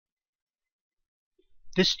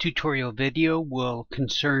This tutorial video will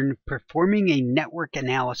concern performing a network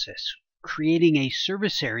analysis, creating a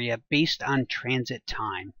service area based on transit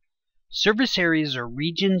time. Service areas are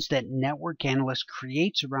regions that Network Analyst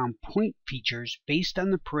creates around point features based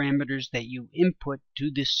on the parameters that you input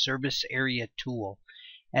to this service area tool.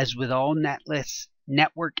 As with all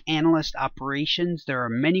Network Analyst operations, there are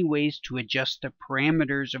many ways to adjust the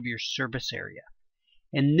parameters of your service area.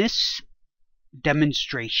 In this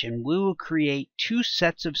demonstration, we will create two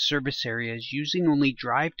sets of service areas using only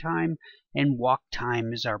drive time and walk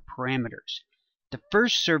time as our parameters. The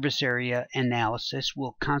first service area analysis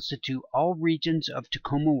will constitute all regions of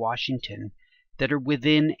Tacoma, Washington that are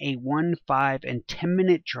within a 1, 5, and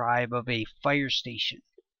 10-minute drive of a fire station.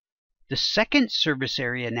 The second service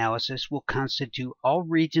area analysis will constitute all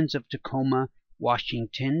regions of Tacoma,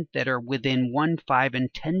 Washington that are within 1, 5, and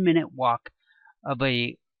 10-minute walk of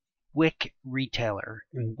a WIC retailer,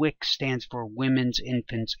 and WIC stands for Women's,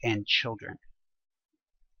 Infants, and Children.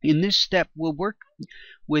 In this step, we'll work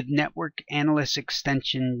with Network Analyst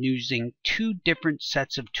extension using two different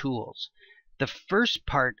sets of tools. The first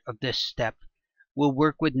part of this step will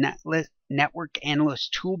work with Network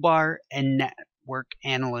Analyst Toolbar and Network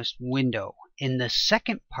Analyst Window. In the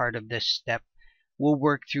second part of this step, we'll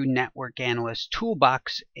work through Network Analyst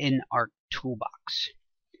Toolbox in Arc Toolbox.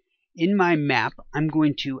 In my map, I'm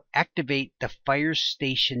going to activate the fire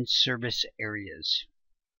station service areas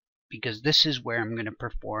because this is where I'm going to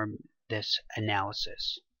perform this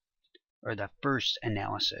analysis, or the first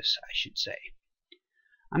analysis, I should say.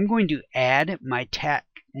 I'm going to add my TAC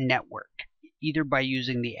network, either by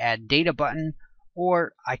using the Add Data button,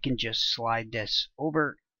 or I can just slide this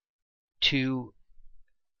over to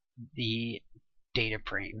the data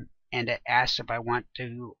frame, and it asks if I want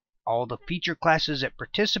to all the feature classes that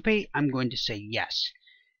participate. I'm going to say yes,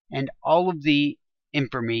 and all of the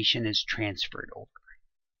information is transferred over.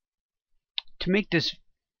 To make this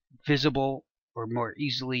visible or more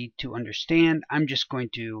easily to understand, I'm just going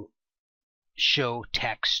to show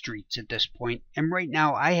TAC streets at this point, and right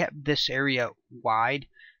now I have this area wide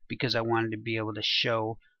because I wanted to be able to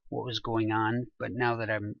show what was going on, but now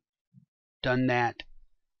that I've done that,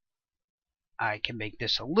 I can make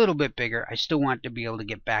this a little bit bigger. I still want to be able to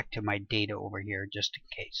get back to my data over here just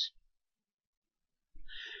in case.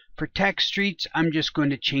 For TAC streets, I'm just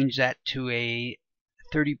going to change that to a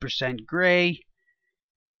 30% gray,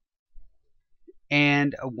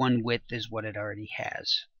 and a 1 width is what it already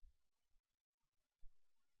has.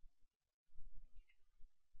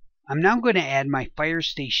 I'm now going to add my fire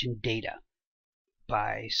station data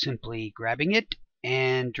by simply grabbing it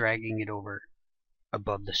and dragging it over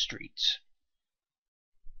above the streets.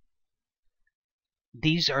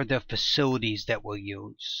 These are the facilities that we'll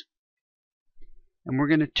use. And we're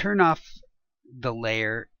going to turn off the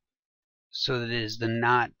layer so that it is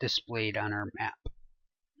not displayed on our map.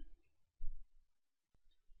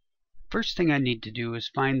 First thing I need to do is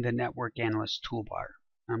find the Network Analyst Toolbar.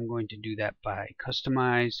 I'm going to do that by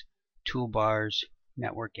Customize, Toolbars,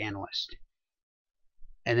 Network Analyst.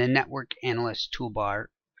 And the Network Analyst Toolbar,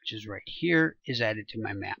 which is right here, is added to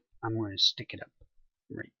my map. I'm going to stick it up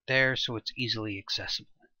right there so it's easily accessible.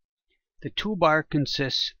 The toolbar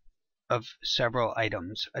consists of several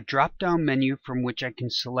items. A drop-down menu from which I can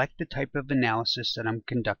select the type of analysis that I'm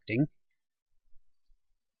conducting.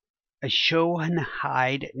 A Show and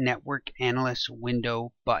Hide Network Analyst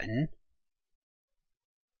Window button.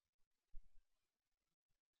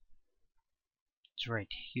 It's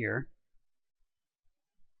right here.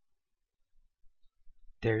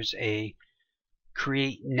 There's a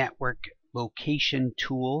Create Network Location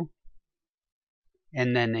tool,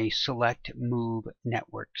 and then a Select Move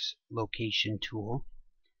Networks Location tool,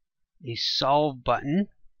 a Solve button,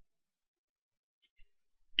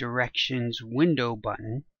 Directions Window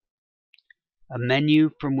button, a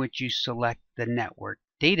menu from which you select the network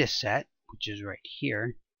dataset, which is right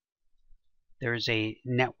here. There's a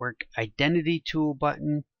Network Identity tool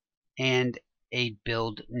button and a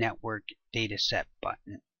Build Network Dataset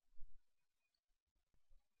button.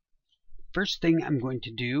 First thing I'm going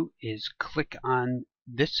to do is click on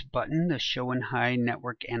this button, the Show and Hide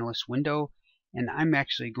Network Analyst Window, and I'm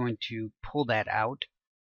actually going to pull that out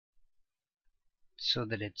so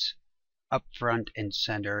that it's up front and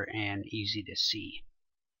center and easy to see.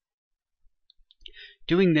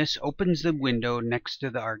 Doing this opens the window next to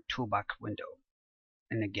the Arc Toolbox window,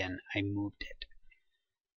 and again I moved it.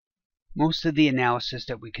 Most of the analysis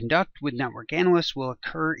that we conduct with Network Analyst will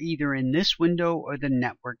occur either in this window or the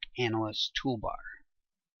Network Analyst Toolbar,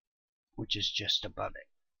 which is just above it.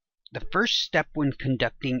 The first step when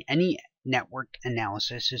conducting any network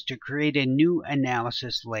analysis is to create a new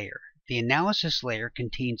analysis layer. The analysis layer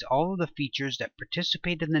contains all of the features that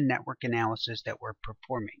participate in the network analysis that we're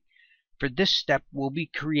performing. For this step, we'll be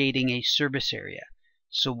creating a service area.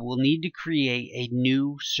 So we'll need to create a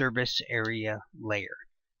new service area layer.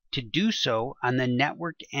 To do so, on the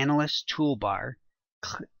Network Analyst Toolbar,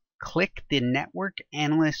 click the Network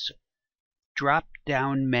Analyst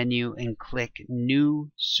drop-down menu and click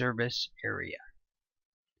New Service Area.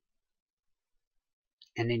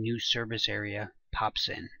 And a new service area pops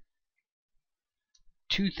in.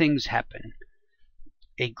 Two things happen.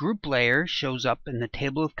 A group layer shows up in the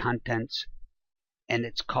table of contents, and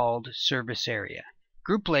it's called Service Area.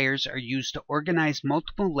 Group layers are used to organize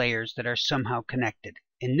multiple layers that are somehow connected.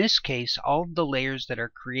 In this case, all of the layers that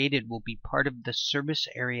are created will be part of the service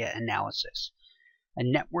area analysis. A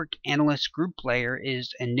Network Analyst group layer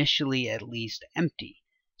is initially at least empty.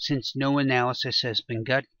 Since no analysis has been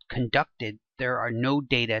conducted, there are no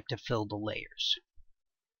data to fill the layers.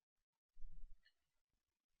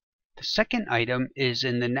 The second item is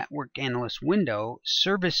in the Network Analyst window.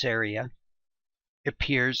 Service Area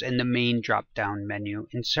appears in the main drop-down menu,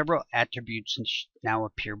 and several attributes now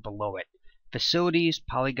appear below it. Facilities,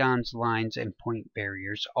 polygons, lines, and point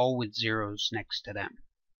barriers, all with zeros next to them.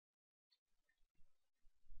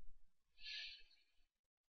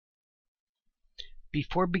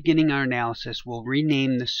 Before beginning our analysis, we'll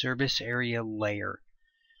rename the service area layer,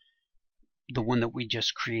 the one that we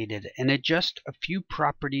just created, and adjust a few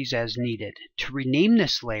properties as needed. To rename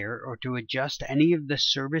this layer or to adjust any of the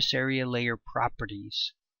service area layer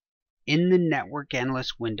properties, in the Network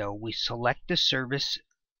Analyst window, we select the service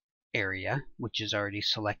area, which is already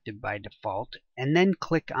selected by default, and then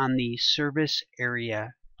click on the service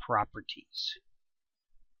area properties.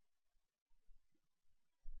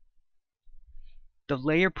 The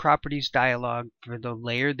layer properties dialog for the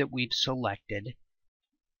layer that we've selected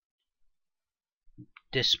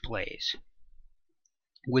displays.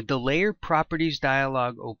 With the layer properties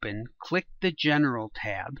dialog open, click the General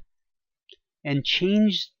tab and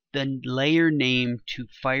change the layer name to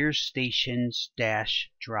Fire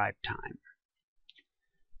Stations-Drive Time.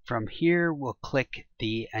 From here, we'll click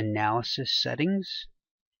the Analysis Settings.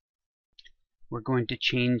 We're going to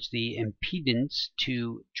change the impedance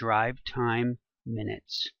to drive time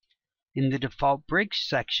minutes. In the default breaks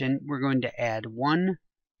section, we're going to add 1,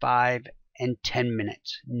 5, and 10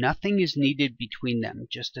 minutes. Nothing is needed between them,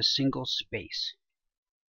 just a single space.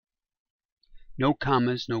 No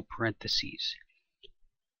commas, no parentheses.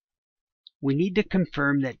 We need to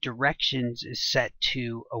confirm that directions is set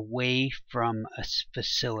to away from a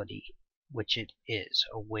facility, which it is,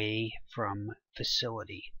 away from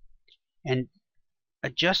facility. And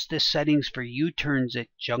adjust the settings for U-turns at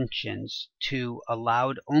junctions to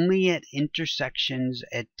allowed only at intersections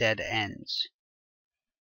at dead ends.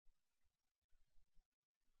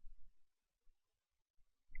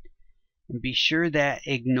 And be sure that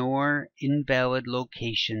Ignore Invalid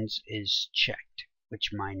Locations is checked, which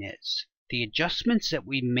mine is. The adjustments that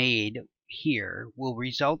we made here will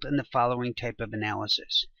result in the following type of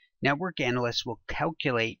analysis. Network Analysts will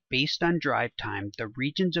calculate, based on drive time, the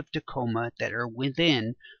regions of Tacoma that are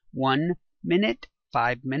within 1 minute,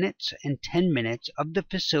 5 minutes, and 10 minutes of the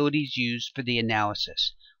facilities used for the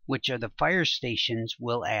analysis, which are the fire stations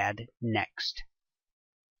we'll add next.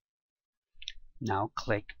 Now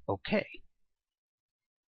click OK.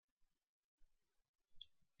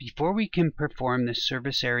 Before we can perform the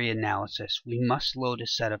service area analysis, we must load a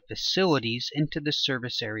set of facilities into the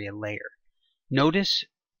service area layer. Notice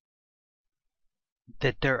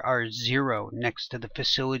that there are 0 next to the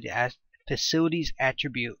facilities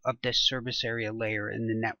attribute of this service area layer in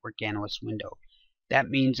the Network Analyst window. That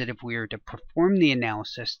means that if we were to perform the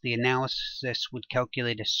analysis would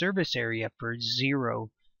calculate a service area for 0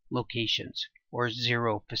 locations or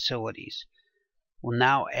 0 facilities. We'll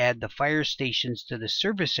now add the fire stations to the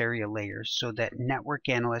service area layer so that Network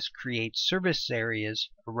Analyst creates service areas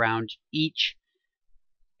around each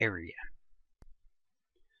area.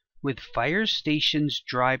 With fire stations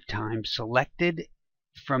drive time selected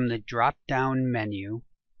from the drop-down menu,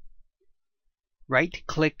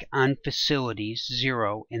 right-click on Facilities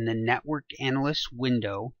 0 in the Network Analyst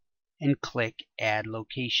window and click Add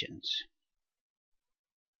Locations.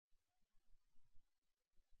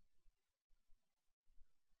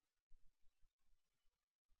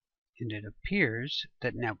 And it appears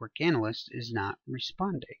that Network Analyst is not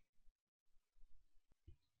responding.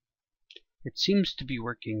 It seems to be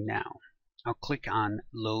working now. I'll click on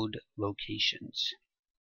Load Locations.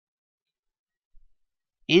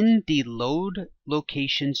 In the Load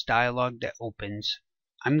Locations dialog that opens,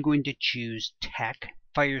 I'm going to choose TAC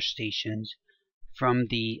Fire Stations from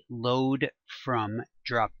the Load From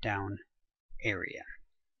drop-down area.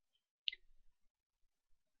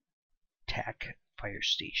 TAC fire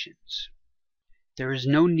stations. There is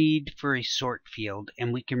no need for a sort field,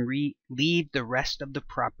 and we can leave the rest of the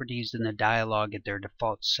properties in the dialog at their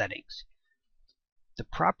default settings. The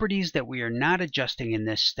properties that we are not adjusting in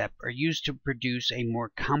this step are used to produce a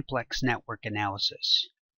more complex network analysis,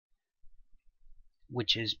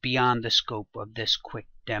 which is beyond the scope of this quick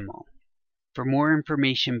demo. For more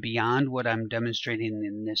information beyond what I'm demonstrating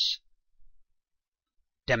in this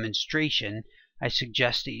demonstration, I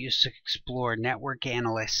suggest that you explore Network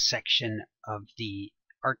Analyst section of the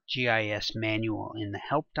ArcGIS manual in the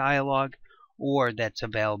Help dialog, or that's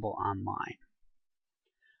available online.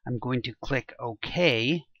 I'm going to click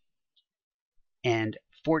OK, and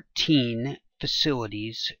 14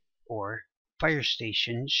 facilities or fire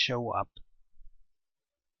stations show up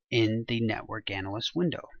in the Network Analyst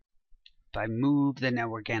window. If I move the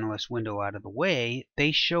Network Analyst window out of the way,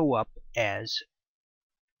 they show up as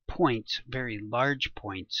points, very large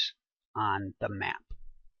points on the map.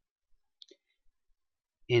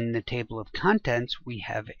 In the table of contents, we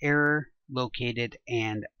have error, located,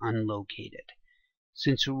 and unlocated.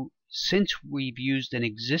 Since we've used an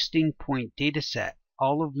existing point dataset,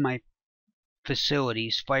 all of my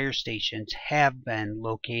facilities, fire stations, have been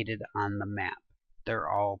located on the map. They're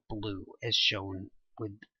all blue as shown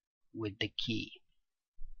with the key.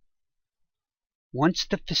 Once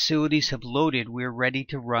the facilities have loaded, we're ready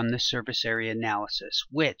to run the service area analysis,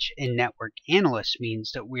 which in Network Analyst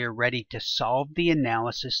means that we are ready to solve the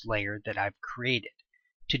analysis layer that I've created.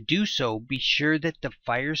 To do so, be sure that the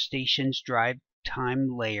fire station's drive time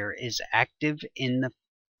layer is active in the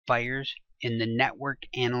Network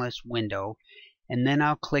Analyst window, and then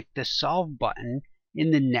I'll click the Solve button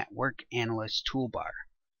in the Network Analyst Toolbar.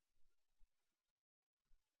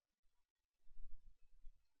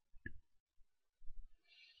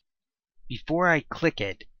 Before I click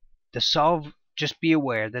it, just be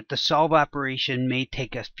aware that the solve operation may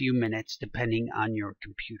take a few minutes depending on your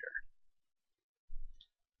computer.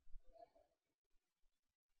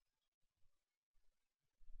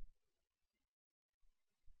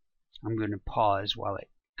 I'm going to pause while it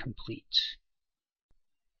completes.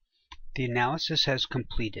 The analysis has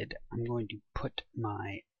completed. I'm going to put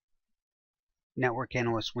my Network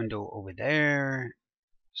Analyst window over there,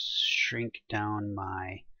 shrink down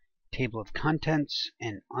my table of contents,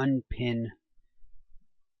 and unpin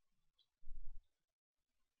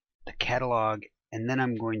the catalog, and then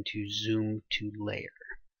I'm going to zoom to layer.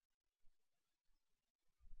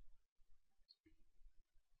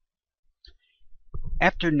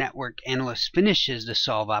 After Network Analyst finishes the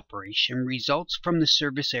solve operation, results from the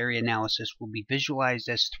service area analysis will be visualized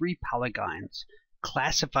as 3 polygons,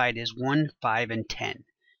 classified as 1, 5, and 10.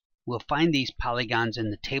 We'll find these polygons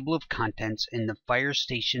in the table of contents in the fire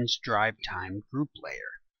station's drive time group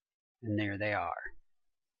layer. And there they are.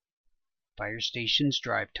 Fire station's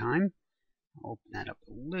drive time. I'll open that up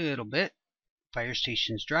a little bit. Fire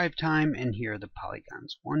station's drive time, and here are the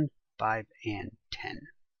polygons, 1, 5, and 10.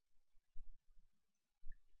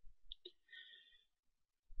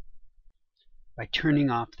 By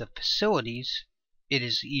turning off the facilities, it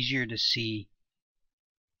is easier to see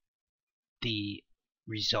the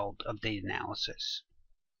result of the analysis.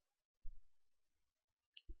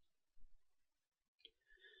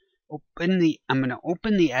 I'm going to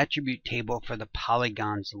open the attribute table for the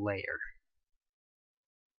polygons layer.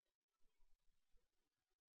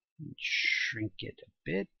 Shrink it a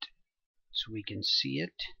bit so we can see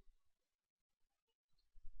it.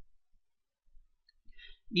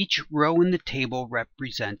 Each row in the table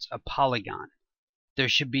represents a polygon. There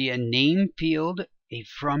should be a name field, a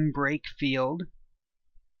from break field,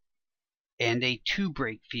 and a to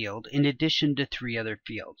break field, in addition to 3 other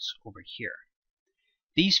fields over here.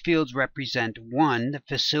 These fields represent 1, the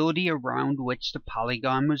facility around which the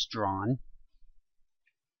polygon was drawn,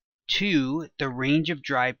 2, the range of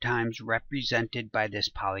drive times represented by this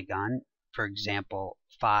polygon, for example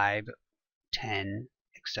 5, 10,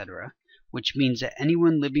 etc., which means that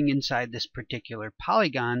anyone living inside this particular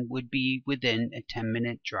polygon would be within a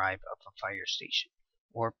 10-minute drive of a fire station.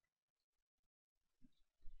 Or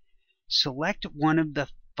select one of the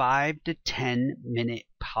 5 to 10-minute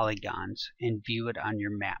polygons and view it on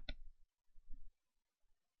your map.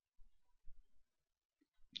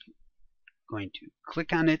 I'm going to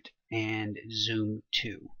click on it and zoom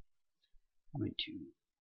to. I'm going to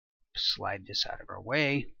slide this out of our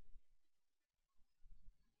way.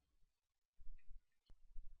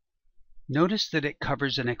 Notice that it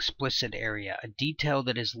covers an explicit area, a detail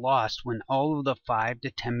that is lost when all of the 5 to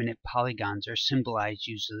 10-minute polygons are symbolized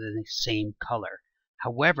using the same color.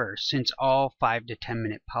 However, since all 5 to 10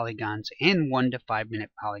 minute polygons and 1 to 5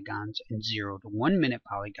 minute polygons and 0 to 1 minute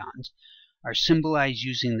polygons are symbolized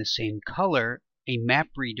using the same color, a map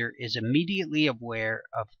reader is immediately aware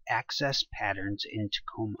of access patterns in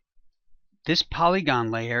Tacoma. This polygon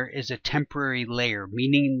layer is a temporary layer,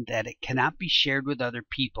 meaning that it cannot be shared with other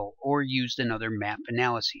people or used in other map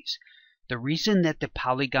analyses. The reason that the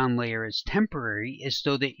polygon layer is temporary is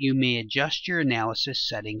so that you may adjust your analysis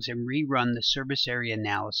settings and rerun the service area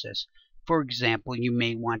analysis. For example, you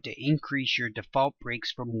may want to increase your default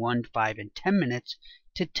breaks from 1, 5, and 10 minutes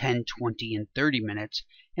to 10, 20, and 30 minutes,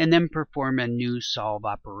 and then perform a new solve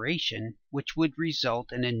operation, which would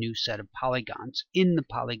result in a new set of polygons in the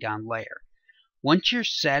polygon layer. Once you're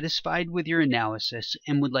satisfied with your analysis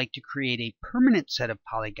and would like to create a permanent set of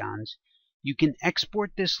polygons, you can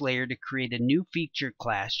export this layer to create a new feature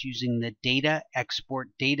class using the Data Export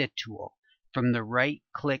Data tool from the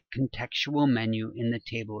right-click contextual menu in the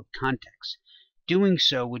table of contents. Doing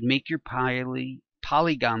so would make your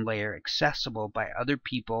polygon layer accessible by other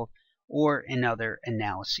people or in other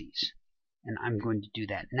analyses. And I'm going to do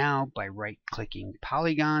that now by right-clicking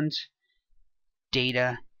Polygons,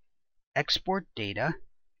 Data, Export Data.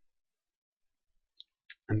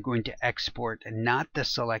 I'm going to export not the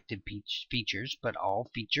selected features, but all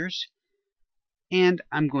features. And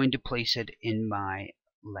I'm going to place it in my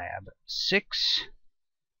Lab 6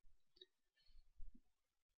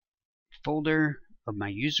 folder of my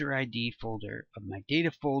user ID folder of my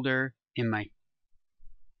data folder in my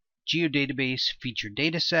geodatabase feature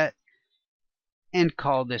dataset, and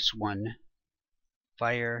call this one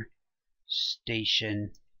Fire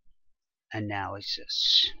Station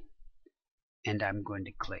Analysis. And I'm going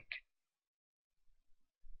to click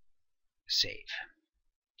Save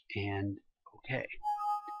and OK.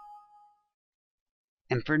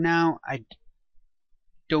 And for now, I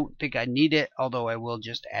don't think I need it, although I will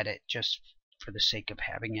just add it just for the sake of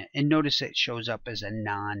having it. And notice it shows up as a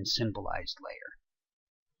non-symbolized layer.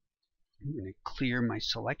 I'm going to clear my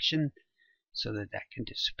selection so that that can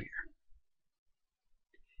disappear.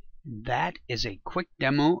 That is a quick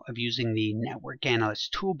demo of using the Network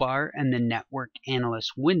Analyst Toolbar and the Network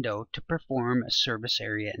Analyst window to perform a service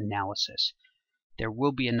area analysis. There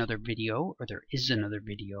will be another video, or there is another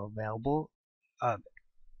video available of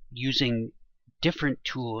using different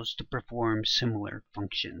tools to perform similar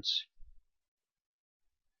functions.